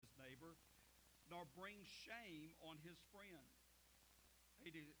nor bring shame on his friend.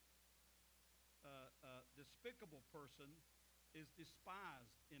 Despicable person is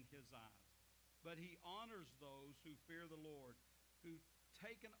despised in his eyes, but he honors those who fear the Lord, who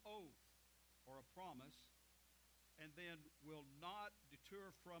take an oath or a promise, and then will not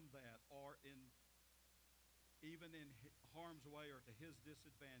deter from that, or even in harm's way or to his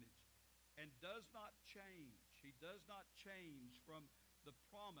disadvantage, and does not change. He does not change from the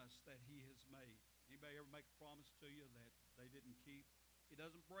promise that he has made. Anybody ever make a promise to you that they didn't keep? He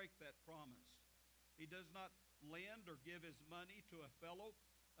doesn't break that promise. He does not lend or give his money to a fellow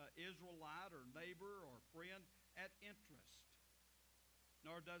Israelite or neighbor or friend at interest,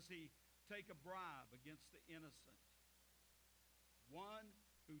 nor does he take a bribe against the innocent. One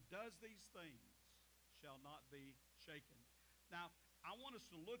who does these things shall not be shaken. Now, I want us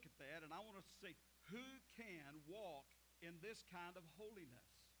to look at that, and I want us to say, who can walk in this kind of holiness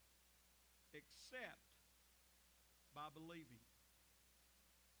except by believing?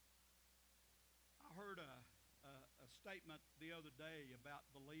 I heard a statement the other day about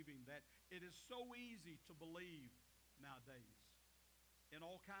believing, that it is so easy to believe nowadays in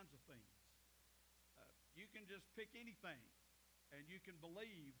all kinds of things. You can just pick anything and you can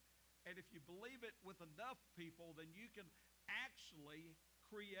believe, and if you believe it with enough people, then you can actually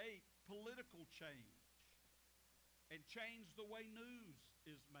create political change and change the way news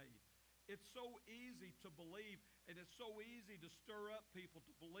is made. It's so easy to believe, and it's so easy to stir up people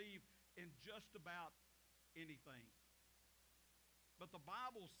to believe in just about anything. But the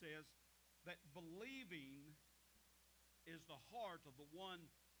Bible says that believing is the heart of the one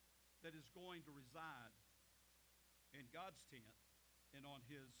that is going to reside in God's tent and on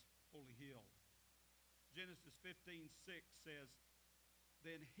his holy hill. Genesis 15:6 says,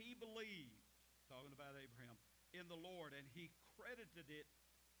 then he believed, talking about Abraham, in the Lord, and he credited it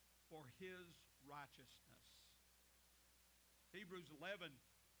for his righteousness. Hebrews 11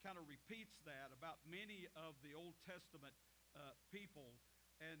 kind of repeats that about many of the Old Testament people,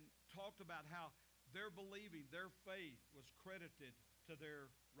 and talked about how their believing, their faith was credited to their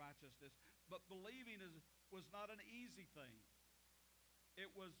righteousness. But believing was not an easy thing.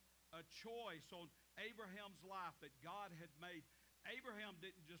 It was a choice on Abraham's life that God had made. Abraham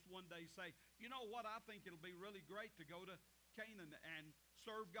didn't just one day say, you know what, I think it'll be really great to go to Canaan and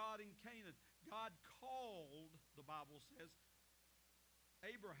serve God in Canaan. God called, the Bible says,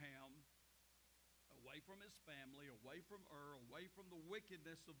 Abraham away from his family, away from away from the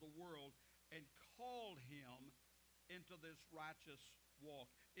wickedness of the world, and called him into this righteous walk,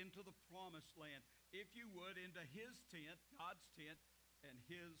 into the promised land, if you would, into his tent, God's tent, and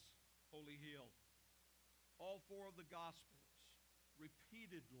his holy hill. All four of the Gospels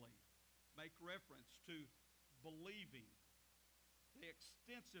repeatedly make reference to believing. They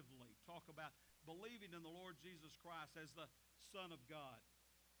extensively talk about believing in the Lord Jesus Christ as the Son of God.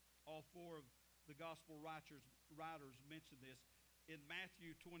 All four of the Gospel writers mention this. In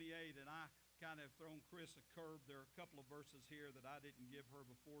Matthew 28, and I kind of have thrown Chris a curve. There are a couple of verses here that I didn't give her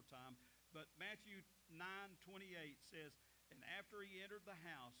before time. But Matthew 9:28 says, and after he entered the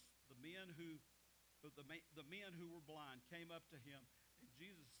house, the men who were blind came up to him, and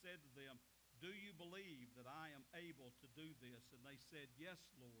Jesus said to them, do you believe that I am able to do this? And they said, yes,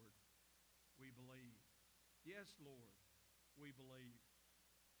 Lord, we believe. Yes, Lord, we believe.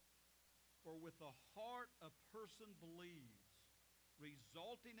 For with the heart a person believes,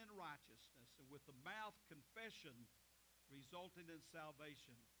 resulting in righteousness, and with the mouth confession, resulting in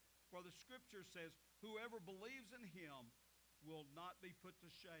salvation. For the Scripture says, whoever believes in him will not be put to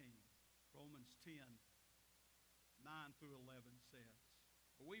shame. Romans 10:9 through 11 says.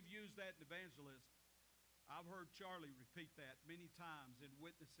 But we've used that in evangelism. I've heard Charlie repeat that many times in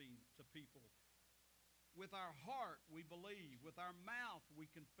witnessing to people. With our heart we believe, with our mouth we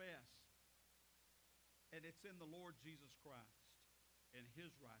confess. And it's in the Lord Jesus Christ and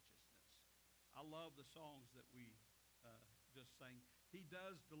his righteousness. I love the songs that we just sang. He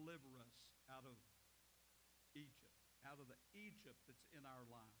does deliver us out of Egypt, out of the Egypt that's in our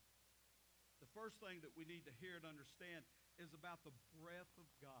life. The first thing that we need to hear and understand is about the breath of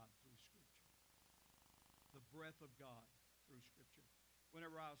God through Scripture. The breath of God through Scripture.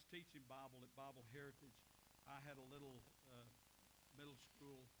 Whenever I was teaching Bible at Bible Heritage, I had a little middle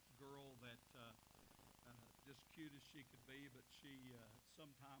school girl that just cute as she could be, but she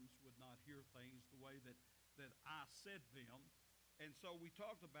sometimes would not hear things the way that I said them. And so we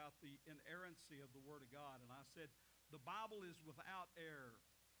talked about the inerrancy of the Word of God, and I said, the Bible is without error.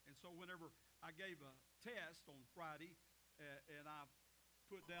 And so whenever I gave a test on Friday, and I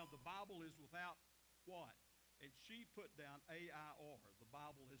put down, the Bible is without what? And she put down A-I-R, the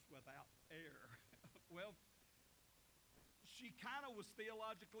Bible is without error. Well, she kind of was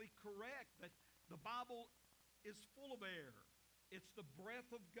theologically correct that the Bible is full of error. It's the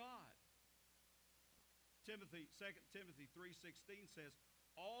breath of God. Timothy, 2 Timothy 3:16 says,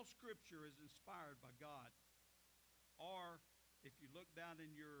 all Scripture is inspired by God. Or if you look down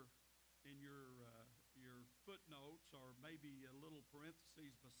in your footnotes, or maybe a little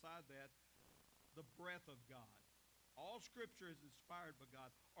parentheses beside that, the breath of God. All Scripture is inspired by God,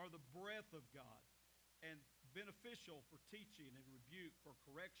 or the breath of God, and beneficial for teaching and rebuke, for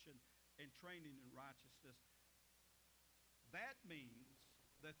correction and training in righteousness. That means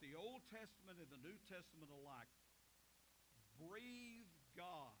that the Old Testament and the New Testament alike breathe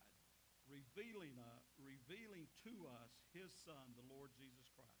God, revealing to us His Son, the Lord Jesus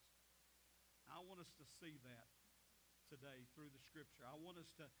Christ. I want us to see that today through the Scripture. I want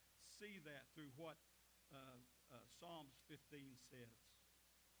us to see that through what Psalms 15 says.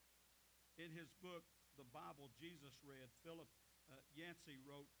 In his book, The Bible Jesus Read, Philip Yancey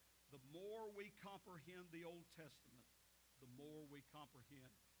wrote, the more we comprehend the Old Testament, the more we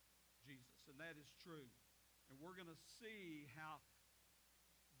comprehend Jesus. And that is true. And we're going to see how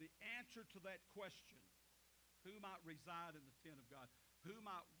the answer to that question, who might reside in the tent of God, who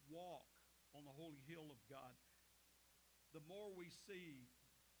might walk on the holy hill of God, the more we see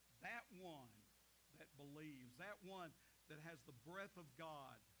that one that believes, that one that has the breath of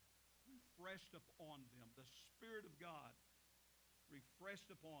God refreshed upon them, the Spirit of God refreshed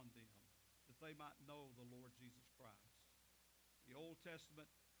upon them, that they might know the Lord Jesus Christ. The Old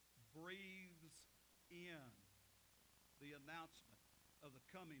Testament breathes in the announcement of the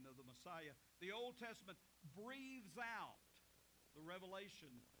coming of the Messiah. The Old Testament breathes out the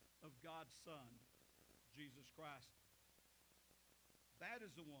revelation of God's Son, Jesus Christ. That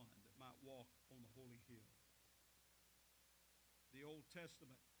is the one that might walk on the holy hill. The Old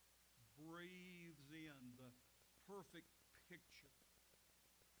Testament breathes in the perfect picture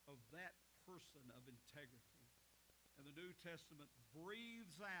of that person of integrity. And the New Testament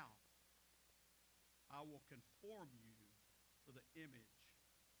breathes out, I will conform you to the image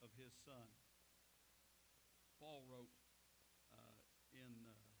of His Son. Paul wrote in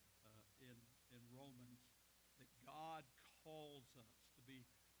Romans that God calls us to be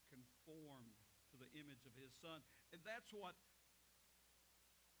conformed to the image of His Son. And that's what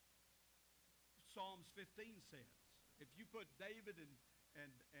Psalms 15 says. If you put David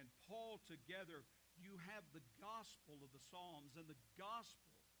and Paul together, you have the gospel of the Psalms and the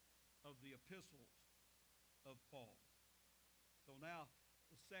gospel of the epistles of Paul. So now,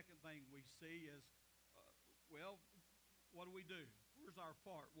 the second thing we see is, what do we do? Where's our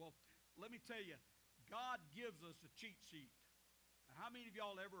part? Well, let me tell you, God gives us a cheat sheet. Now, how many of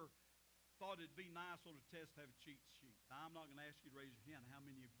y'all ever thought it'd be nice on a test to have a cheat sheet? Now, I'm not going to ask you to raise your hand. How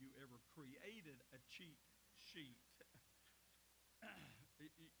many of you ever created a cheat sheet?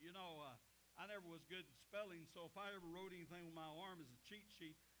 I never was good at spelling, so if I ever wrote anything on my arm as a cheat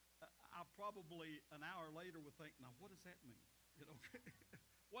sheet, I probably an hour later would think, now what does that mean?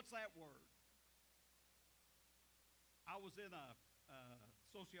 What's that word? I was in a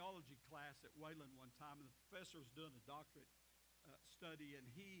sociology class at Wayland one time, and the professor was doing a doctorate study, and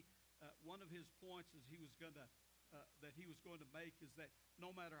one of his points is that he was going to make is that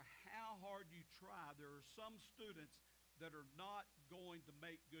no matter how hard you try, there are some students that are not going to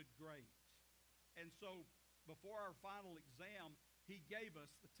make good grades. And so before our final exam, he gave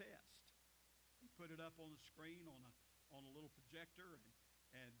us the test. He put it up on the screen on a little projector,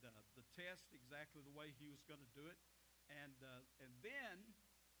 and the test exactly the way he was going to do it. And then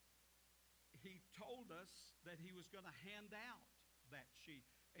he told us that he was going to hand out that sheet.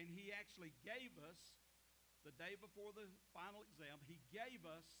 And he actually gave us, the day before the final exam, he gave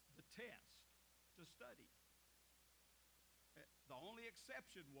us the test to study. The only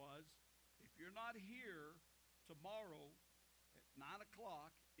exception was, if you're not here tomorrow at 9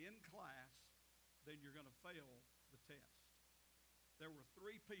 o'clock in class, then you're going to fail the test. There were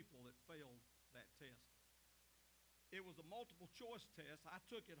 3 people that failed that test. It was a multiple choice test. I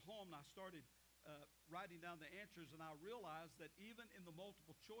took it home and I started writing down the answers, and I realized that even in the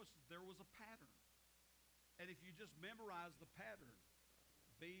multiple choices, there was a pattern. And if you just memorize the pattern,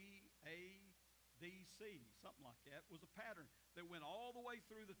 B, A, D, C, something like that, was a pattern that went all the way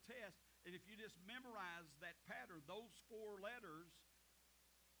through the test. And if you just memorize that pattern, those 4 letters,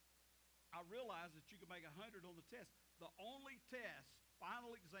 I realized that you could make 100 on the test. The only test,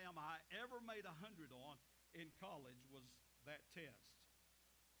 final exam I ever made 100 on in college was that test.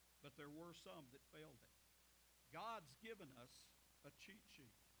 But there were some that failed it. God's given us a cheat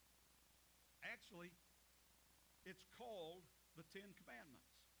sheet. Actually, it's called the 10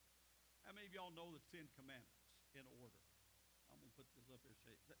 Commandments. How many of of y'all know the Ten Commandments in order? I'm going to put this up here.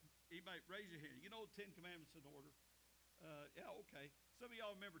 Anybody, raise your hand. You know the Ten Commandments in order? Yeah, okay. Some of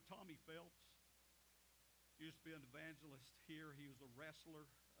y'all remember Tommy Phelps. He used to be an evangelist here. He was a wrestler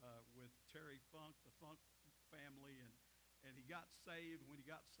with Terry Funk, the Funk family, and he got saved. When he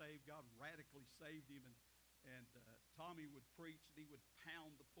got saved, God radically saved him, and Tommy would preach, and he would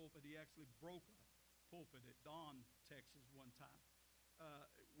pound the pulpit. He actually broke a pulpit at Don, Texas one time.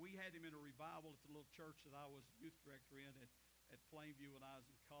 We had him in a revival at the little church that I was youth director in at Plainview when I was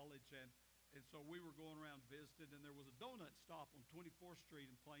in college, and so we were going around visiting, and there was a donut stop on 24th Street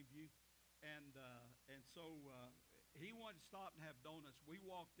in Plainview, and so he wanted to stop and have donuts. We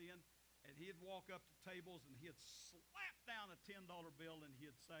walked in, and he'd walk up to tables, and he'd slap down a $10 bill, and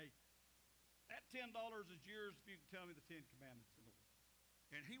he'd say, "That $10 is yours if you can tell me the Ten Commandments in order."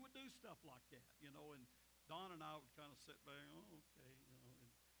 And he would do stuff like that, and Don and I would kind of sit back, oh, okay, And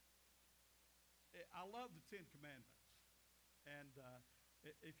I love the Ten Commandments, and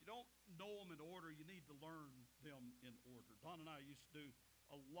if you don't know them in order, you need to learn them in order. Don and I used to do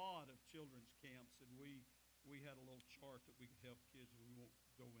a lot of children's camps, and we had a little chart that we could help kids, and we won't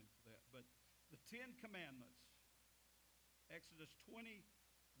go into that. But the Ten Commandments, Exodus 20,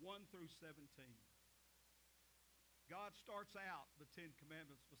 1 through 17. God starts out the Ten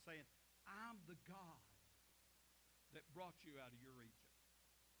Commandments by saying, I'm the God that brought you out of your Egypt.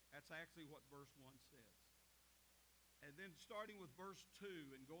 That's actually what verse 1 says. And then starting with verse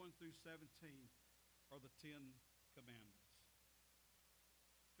 2 and going through 17 are the Ten Commandments.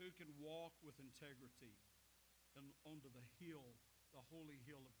 Who can walk with integrity and onto the hill, the holy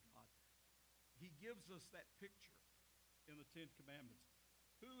hill of God? He gives us that picture in the Ten Commandments.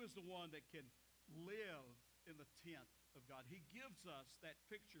 Who is the one that can live in the tent of God? He gives us that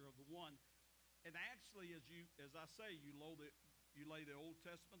picture of the one. And actually, as I say, you lay the Old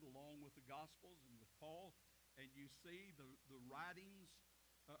Testament along with the Gospels and with Paul, and you see the writings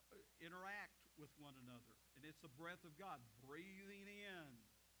interact with one another. And it's the breath of God breathing in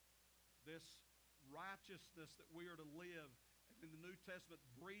this righteousness that we are to live, and in the New Testament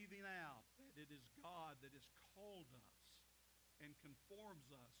breathing out that it is God that has called us and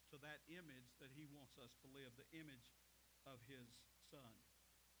conforms us to that image that he wants us to live, the image of his Son.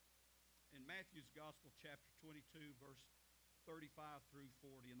 In Matthew's Gospel, chapter 22, verse 35 through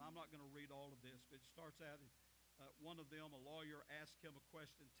 40, and I'm not going to read all of this, but it starts out, one of them, a lawyer, asked him a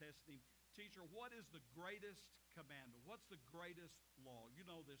question, testing him. Teacher, what is the greatest commandment? What's the greatest law? You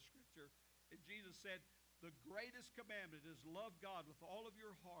know this scripture. And Jesus said, the greatest commandment is love God with all of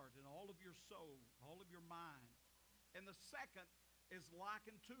your heart and all of your soul, all of your mind. And the second is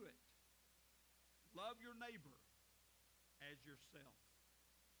likened to it. Love your neighbor as yourself.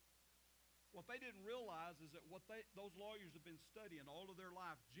 What they didn't realize is that those lawyers have been studying all of their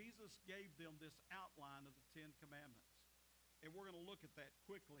life. Jesus gave them this outline of the Ten Commandments. And we're going to look at that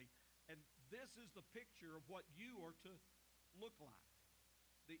quickly. And this is the picture of what you are to look like.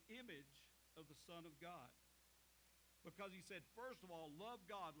 The image of the Son of God. Because he said, first of all, love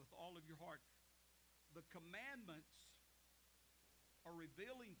God with all of your heart. The commandments are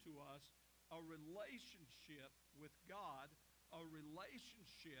revealing to us a relationship with God, a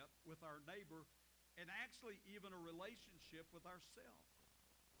relationship with our neighbor, and actually even a relationship with ourselves.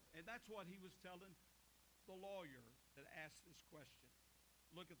 And that's what he was telling the lawyer that asked this question.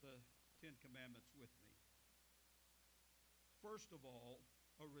 Look at the Ten Commandments with me. First of all,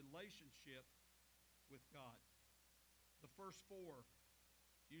 a relationship with God. The first four,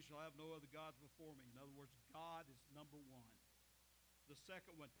 you shall have no other gods before me. In other words, God is number one. The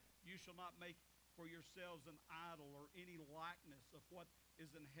second one, you shall not make for yourselves an idol or any likeness of what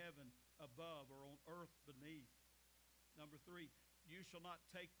is in heaven above or on earth beneath. Number three, you shall not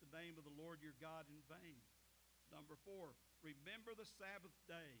take the name of the Lord your God in vain. Number four, remember the Sabbath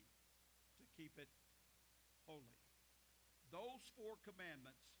day to keep it holy. Those four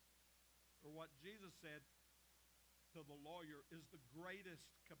commandments are what Jesus said to the lawyer is the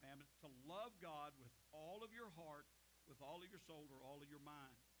greatest commandment, to love God with all of your heart, with all of your soul, or all of your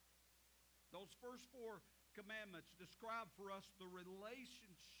mind. Those first four commandments describe for us the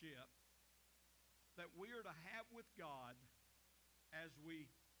relationship that we are to have with God as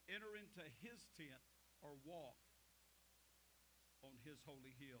we enter into his tent or walk on his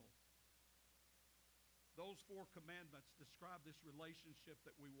holy hill. Those four commandments describe this relationship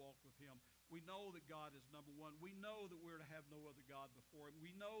that we walk with him. We know that God is number one. We know that we're to have no other God before him.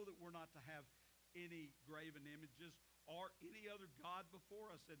 We know that we're not to have any graven images or any other God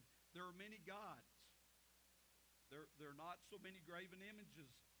before us. And there are many gods. There are not so many graven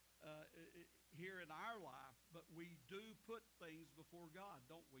images here in our life, but we do put things before God,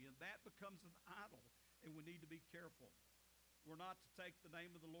 don't we? And that becomes becomes an idol, and we need to be careful. We're not to take the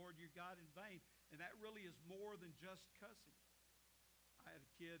name of the Lord your God in vain, and that really is more than just cussing. I had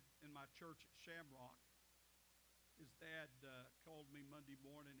a kid in my church at Shamrock. His dad called me Monday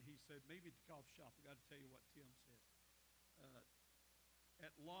morning. He said, "Meet me at the coffee shop. I got to tell you what Tim said."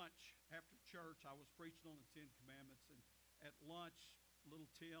 At lunch after church, I was preaching on the Ten Commandments, and at lunch,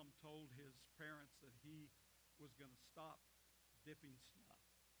 little Tim told his parents that he was going to stop dipping snuff.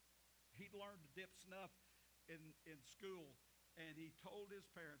 He'd learned to dip snuff in school, and he told his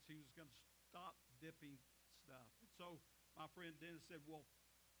parents he was going to stop dipping snuff. And so my friend Dennis said, well,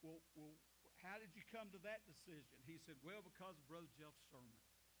 how did you come to that decision? He said, well, because of Brother Jeff's sermon.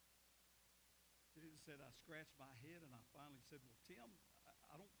 Dennis said, I scratched my head, and I finally said, well, Tim,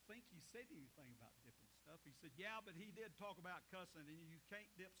 I don't think he said anything about dipping snuff. He said, yeah, but he did talk about cussing, and you can't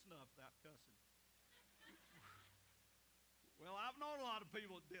dip snuff without cussing. Well, I've known a lot of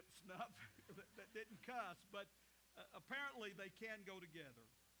people that dip snuff that didn't cuss, but apparently they can go together.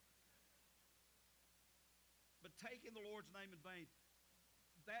 But taking the Lord's name in vain,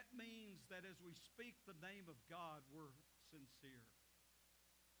 that means that as we speak the name of God, we're sincere.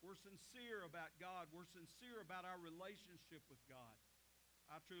 We're sincere about God. We're sincere about our relationship with God.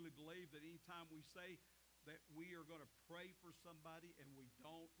 I truly believe that anytime we say that we are going to pray for somebody and we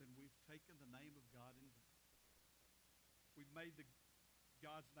don't, then we've taken the name of God in vain. We've made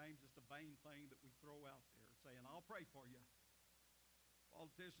God's name just a vain thing that we throw out there, saying, I'll pray for you.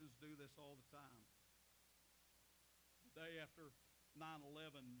 Politicians do this all the time. The day after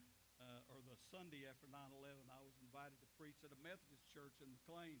 9/11, or the Sunday after 9/11, I was invited to preach at a Methodist church in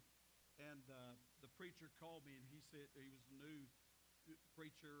McLean, and the preacher called me, and he said he was a new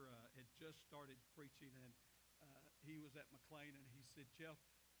preacher, had just started preaching, and he was at McLean, and he said, Jeff,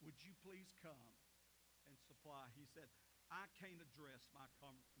 would you please come and supply? He said, I can't address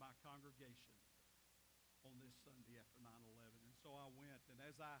my congregation on this Sunday after 9/11. And so I went, and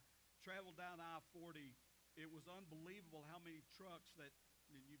as I traveled down I-40, it was unbelievable how many trucks that,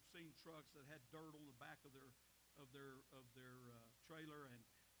 and you've seen trucks that had dirt on the back of their trailer,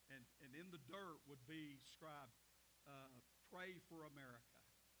 and in the dirt would be scribed, pray for America.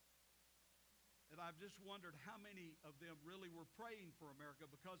 And I've just wondered how many of them really were praying for America,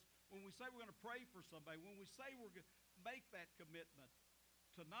 because when we say we're going to pray for somebody, when we say we're going to make that commitment,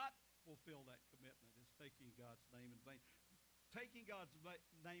 to not fulfill that commitment is taking God's name in vain. Taking God's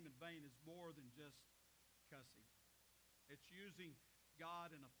name in vain is more than just cussing. It's using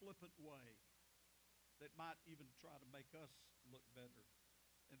God in a flippant way that might even try to make us look better.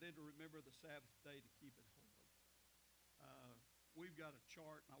 And then to remember the Sabbath day to keep it holy. We've got a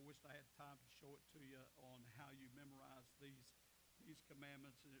chart, and I wish I had time to show it to you on how you memorize these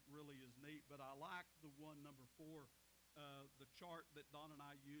commandments, and it really is neat. But I like the one, number 4, the chart that Don and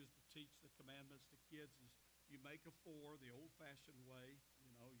I use to teach the commandments to kids is you make a 4 the old-fashioned way.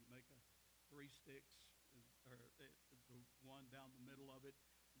 You know, you make a 3 sticks, or the one down the middle of it,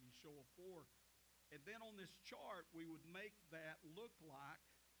 and you show a 4. And then on this chart, we would make that look like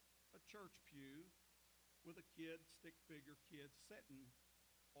a church pew with a kid, stick figure kid, sitting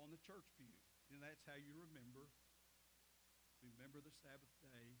on the church pew. And that's how you remember the Sabbath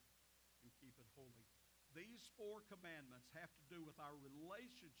day and keep it holy. These 4 commandments have to do with our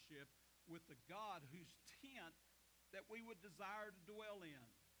relationship with the God whose tent that we would desire to dwell in,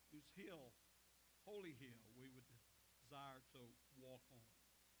 whose hill, holy hill, we would desire to walk on.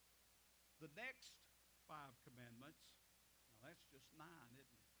 The next 5 commandments, now that's just 9,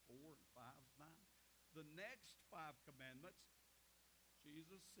 isn't it? 4 and 5 is 9. The next 5 commandments,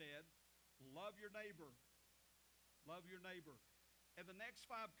 Jesus said, love your neighbor. Love your neighbor. And the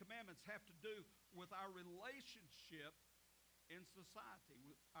next 5 commandments have to do with our relationship in society,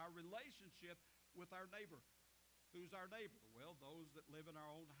 with our relationship with our neighbor. Who's our neighbor? Well, those that live in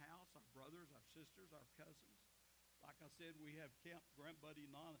our own house, our brothers, our sisters, our cousins. Like I said, we have Camp Grant Buddy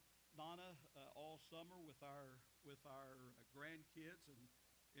Nana all summer with our grandkids and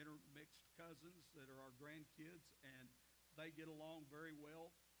intermixed cousins that are our grandkids, and they get along very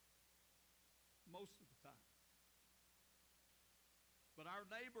well most of the time. But our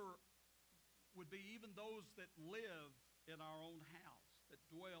neighbor would be even those that live in our own house, that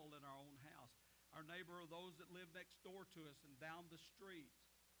dwell in our own house. Our neighbor are those that live next door to us and down the street.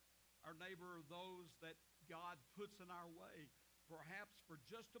 Our neighbor are those that God puts in our way, perhaps for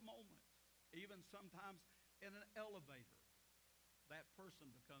just a moment, even sometimes in an elevator. That person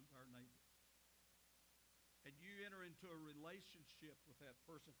becomes our neighbor. And you enter into a relationship with that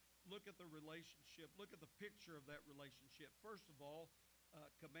person. Look at the relationship. Look at the picture of that relationship. First of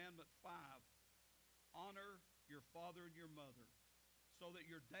commandment 5, honor your father and your mother, so that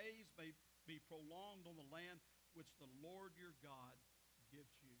your days may be prolonged on the land which the Lord your God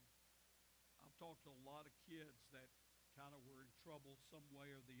gives you. I've talked to a lot of kids that kind of were in trouble some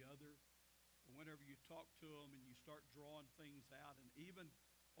way or the other. And whenever you talk to them and you start drawing things out, and even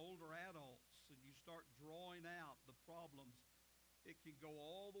older adults, and you start drawing out the problems, it can go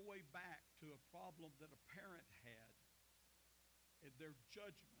all the way back to a problem that a parent had and their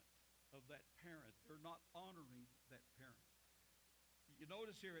judgment of that parent. They're not honoring that parent. You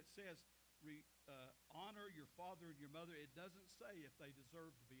notice here it says, honor your father and your mother. It doesn't say if they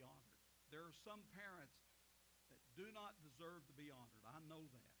deserve to be honored. There are some parents that do not deserve to be honored. I know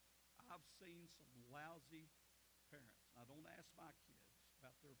that. I've seen some lousy parents. Now, don't ask my kids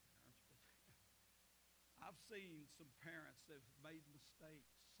about their parents, but I've seen some parents that have made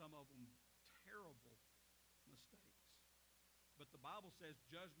mistakes, some of them terrible mistakes. But the Bible says,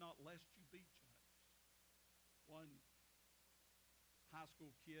 judge not lest you be judged. One high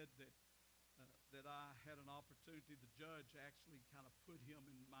school kid that I had an opportunity, the judge actually kind of put him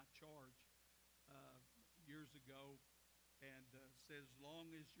in my charge years ago, and said, as long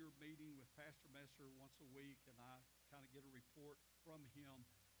as you're meeting with Pastor Messer once a week, and I kind of get a report from him,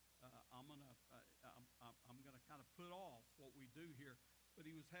 I'm gonna kind of put off what we do here. But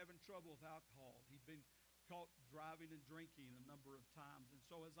he was having trouble with alcohol. He'd been caught driving and drinking a number of times, and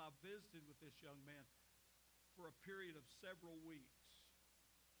so as I visited with this young man for a period of several weeks,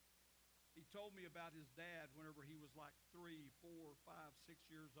 he told me about his dad whenever he was like 3, 4, 5,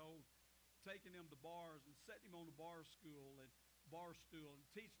 6 years old, taking him to bars and setting him on the bar stool and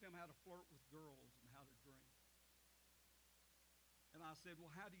teaching him how to flirt with girls and how to drink. And I said,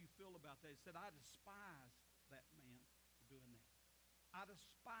 well, how do you feel about that? He said, I despised that man for doing that. I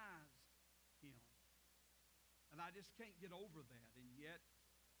despised him. And I just can't get over that. And yet,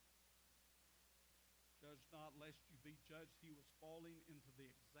 judge not lest you be judged. He was falling into the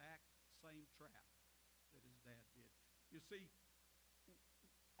exact same trap that his dad did. You see,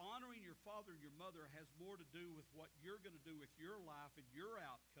 honoring your father and your mother has more to do with what you're going to do with your life and your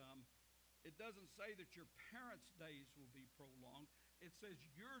outcome. It doesn't say that your parents' days will be prolonged. It says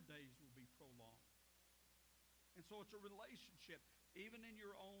your days will be prolonged. And so it's a relationship. Even in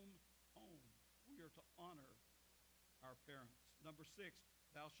your own home, we are to honor our parents. Number 6,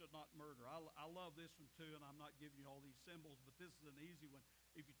 thou shalt not murder. I love this one too, and I'm not giving you all these symbols, but this is an easy one.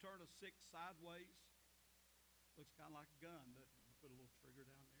 If you turn a 6 sideways, looks kind of like a gun, doesn't it? You put a little trigger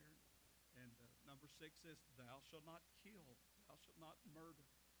down there. And number 6 says, thou shalt not kill. Thou shalt not murder.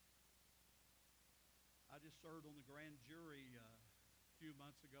 I just served on the grand jury a few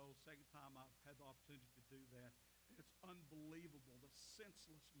months ago, second time I've had the opportunity to do that. And it's unbelievable, the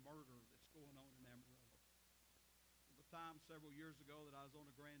senseless murder that's going on in Amarillo. The time several years ago that I was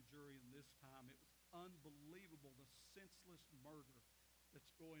on a grand jury, and this time it was unbelievable, the senseless murder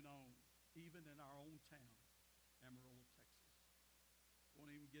that's going on, even in our own town, Amarillo, Texas. I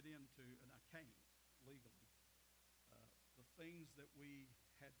won't even get into, and I can't legally, the things that we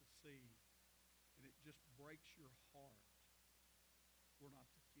had to see, and it just breaks your heart. We're not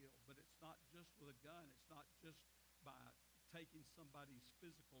to kill, but it's not just with a gun. It's not just by taking somebody's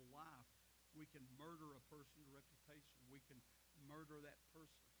physical life. We can murder a person's reputation. We can murder that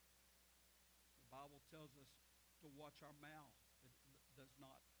person. The Bible tells us to watch our mouth that it does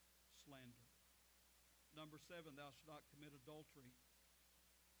not slander. Number 7, thou shalt not commit adultery.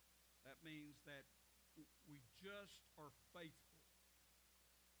 That means that we just are faithful.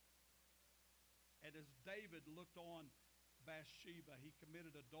 And as David looked on Bathsheba, he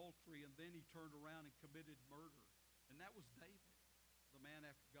committed adultery, and then he turned around and committed murder. And that was David, the man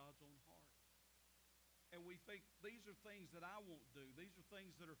after God's own heart. And we think, these are things that I won't do. These are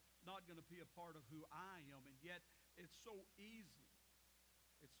things that are not going to be a part of who I am. And yet, it's so easy.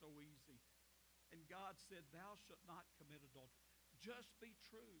 It's so easy. And God said, thou shalt not commit adultery. Just be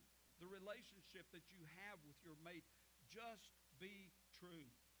true. The relationship that you have with your mate, just be true.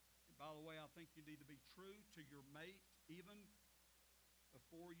 And by the way, I think you need to be true to your mate even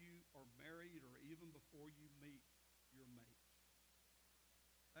before you are married or even before you meet your mate.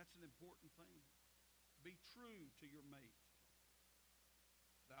 That's an important thing. Be true to your mate.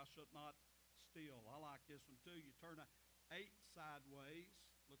 Thou shalt not steal. I like this one too. You turn a 8 sideways,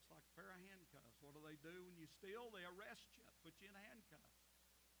 looks like a pair of handcuffs. What do they do when you steal? They arrest you, put you in handcuffs.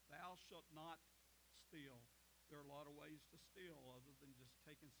 Thou shalt not steal. There are a lot of ways to steal other than just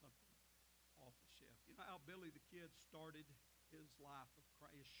taking something off the shelf. You know how Billy the Kid started his life of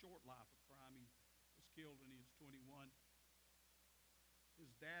crime, his short life of crime. He was killed when he was 21.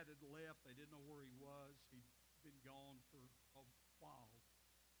 His dad had left. They didn't know where he was. He'd been gone for a while.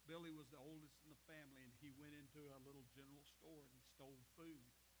 Billy was the oldest in the family, and he went into a little general store, and he stole food.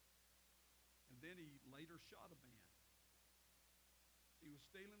 And then he later shot a man. He was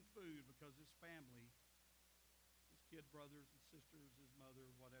stealing food because his family, his kid brothers and sisters, his mother,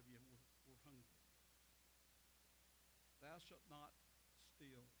 whatever, were hungry. Thou shalt not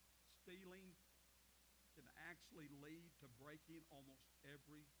steal. Stealing can actually lead to breaking almost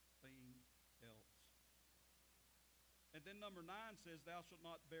everything else. And then number 9 says, thou shalt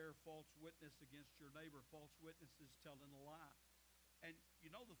not bear false witness against your neighbor. False witness is telling a lie. And you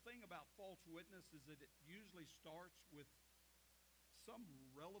know the thing about false witness is that it usually starts with some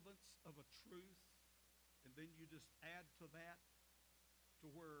relevance of a truth, and then you just add to that to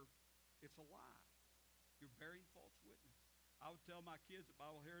where it's a lie. You're bearing false witness. I would tell my kids at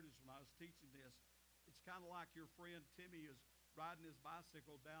Bible Heritage when I was teaching this, it's kind of like your friend Timmy is riding his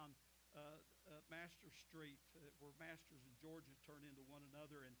bicycle down Master Street, where Masters and Georgia turn into one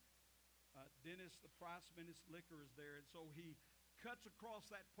another, and Dennis, the Priceman, his liquor is there, and so he cuts across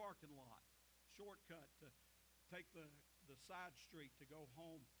that parking lot, shortcut to take the side street to go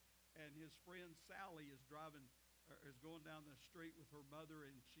home, and his friend Sally is going down the street with her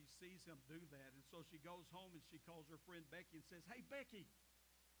mother, and she sees him do that, and so she goes home and she calls her friend Becky and says, hey, Becky,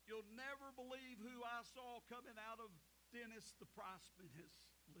 you'll never believe who I saw coming out of Dennis, the Priceman, his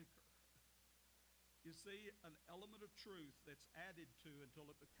liquor. You see, an element of truth that's added to until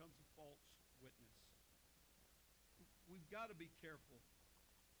it becomes a false witness. We've got to be careful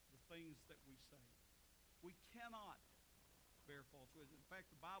the things that we say. We cannot bear false witness. In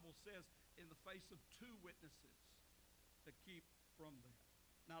fact, the Bible says in the face of 2 witnesses to keep from that.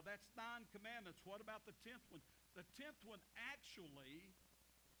 Now, that's 9 commandments. What about the 10th one? The 10th one actually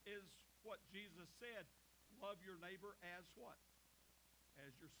is what Jesus said. Love your neighbor as what?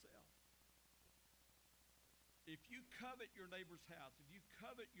 As yourself. If you covet your neighbor's house, if you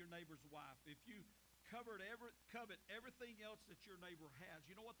covet your neighbor's wife, if you covet everything else that your neighbor has,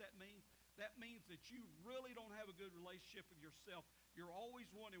 you know what that means? That means that you really don't have a good relationship with yourself. You're always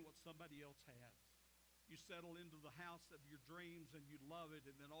wanting what somebody else has. You settle into the house of your dreams and you love it,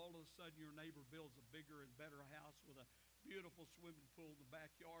 and then all of a sudden your neighbor builds a bigger and better house with a beautiful swimming pool in the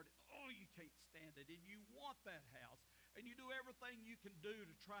backyard. Oh, you can't stand it, and you want that house, and you do everything you can do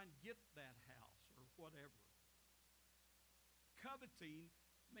to try and get that house or whatever. Coveting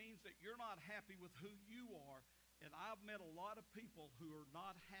means that you're not happy with who you are, and I've met a lot of people who are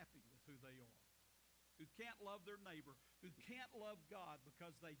not happy with who they are, who can't love their neighbor, who can't love God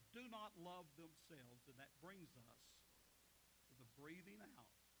because they do not love themselves. And that brings us to the breathing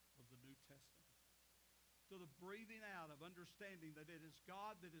out of the New Testament, to the breathing out of understanding that it is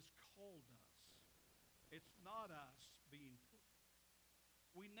God that has called us. It's not us being perfect.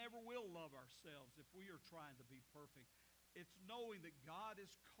 We never will love ourselves if we are trying to be perfect. It's knowing that God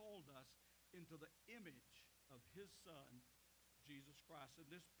has called us into the image of His Son, Jesus Christ.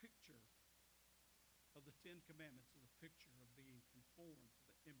 And this picture of the 10 Commandments is a picture of being conformed to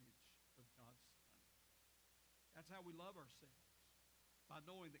the image of God's Son. That's how we love ourselves, by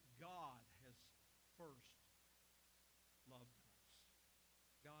knowing that God has first loved us.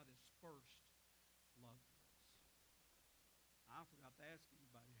 God has first loved us. I forgot to ask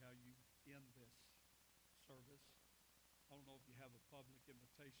anybody how you end this service. I don't know if you have a public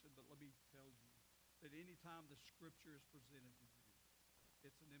invitation, but let me tell you that anytime the Scripture is presented to you,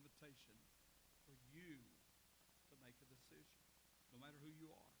 it's an invitation for you to make a decision, no matter who you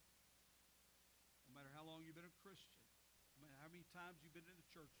are, no matter how long you've been a Christian, no matter how many times you've been in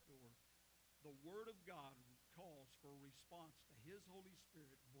the church door. The Word of God calls for a response to His Holy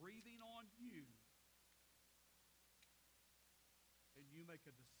Spirit breathing on you, and you make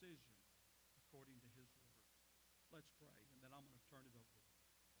a decision according to His Word. Let's pray, and then I'm going to turn it over,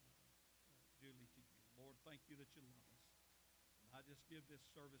 Julie, to you. Lord, thank you that you love us. And I just give this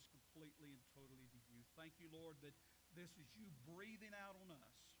service completely and totally to you. Thank you, Lord, that this is you breathing out on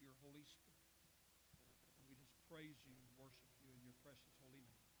us, your Holy Spirit. And we just praise you and worship you in your precious holy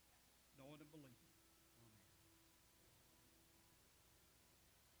name, knowing and believing. Amen.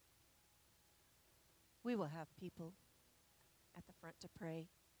 We will have people at the front to pray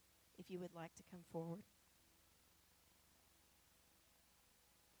if you would like to come forward.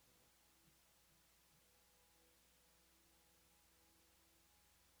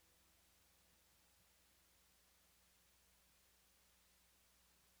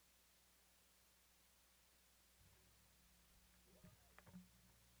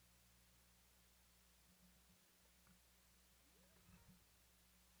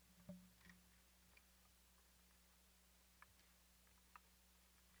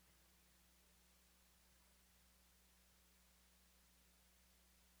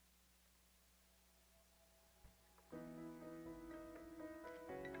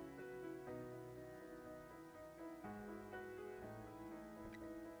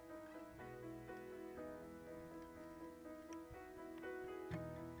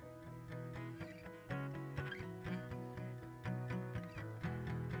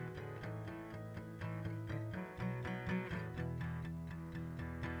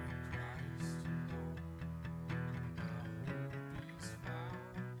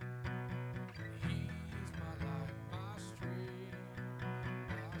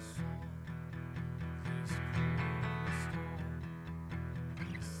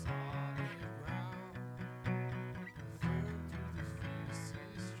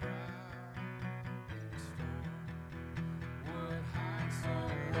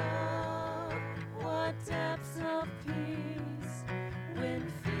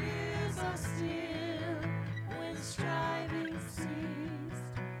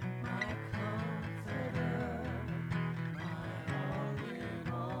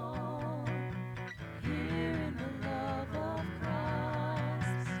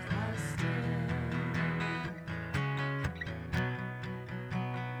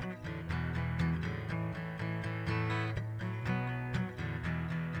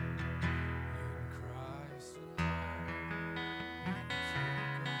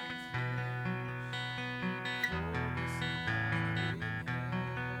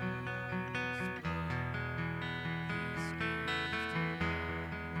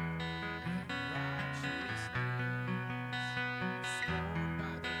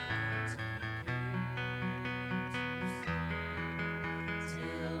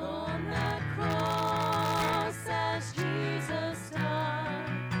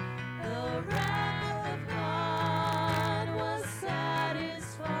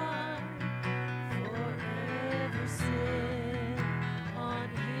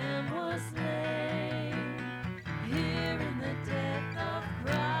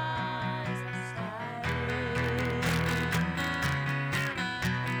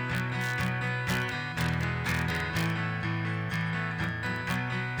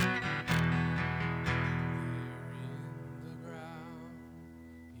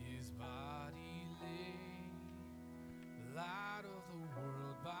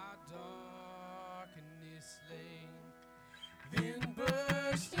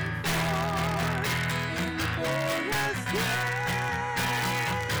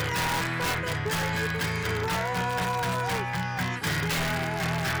 Thank you.